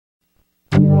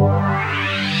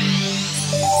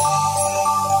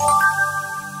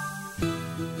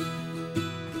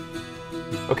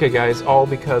Okay, guys, all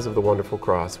because of the wonderful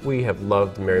cross. We have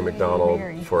loved Mary McDonald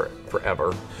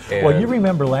forever. And well, you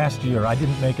remember last year I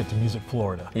didn't make it to Music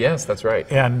Florida. Yes, that's right.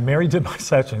 And Mary did my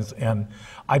sessions, and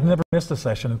I've never missed a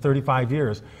session in 35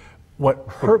 years. What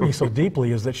hurt me so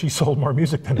deeply is that she sold more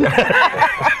music than me.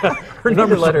 Her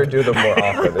numbers let her do them more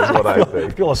often, is what I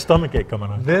think. I feel a stomachache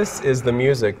coming on. This is the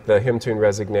music, the hymn tune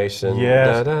Resignation.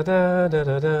 Yes. Da, da, da,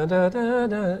 da, da, da, da,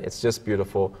 da. It's just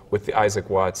beautiful with the Isaac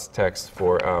Watts text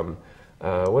for,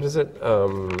 what is it?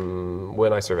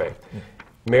 When I Survey.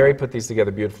 Mary put these together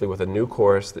beautifully with a new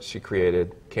chorus that she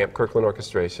created, Camp Kirkland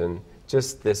Orchestration.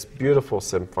 Just this beautiful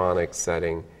symphonic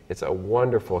setting. It's a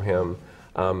wonderful hymn.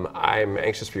 I'm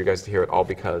anxious for you guys to hear it all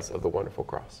because of the wonderful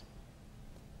cross.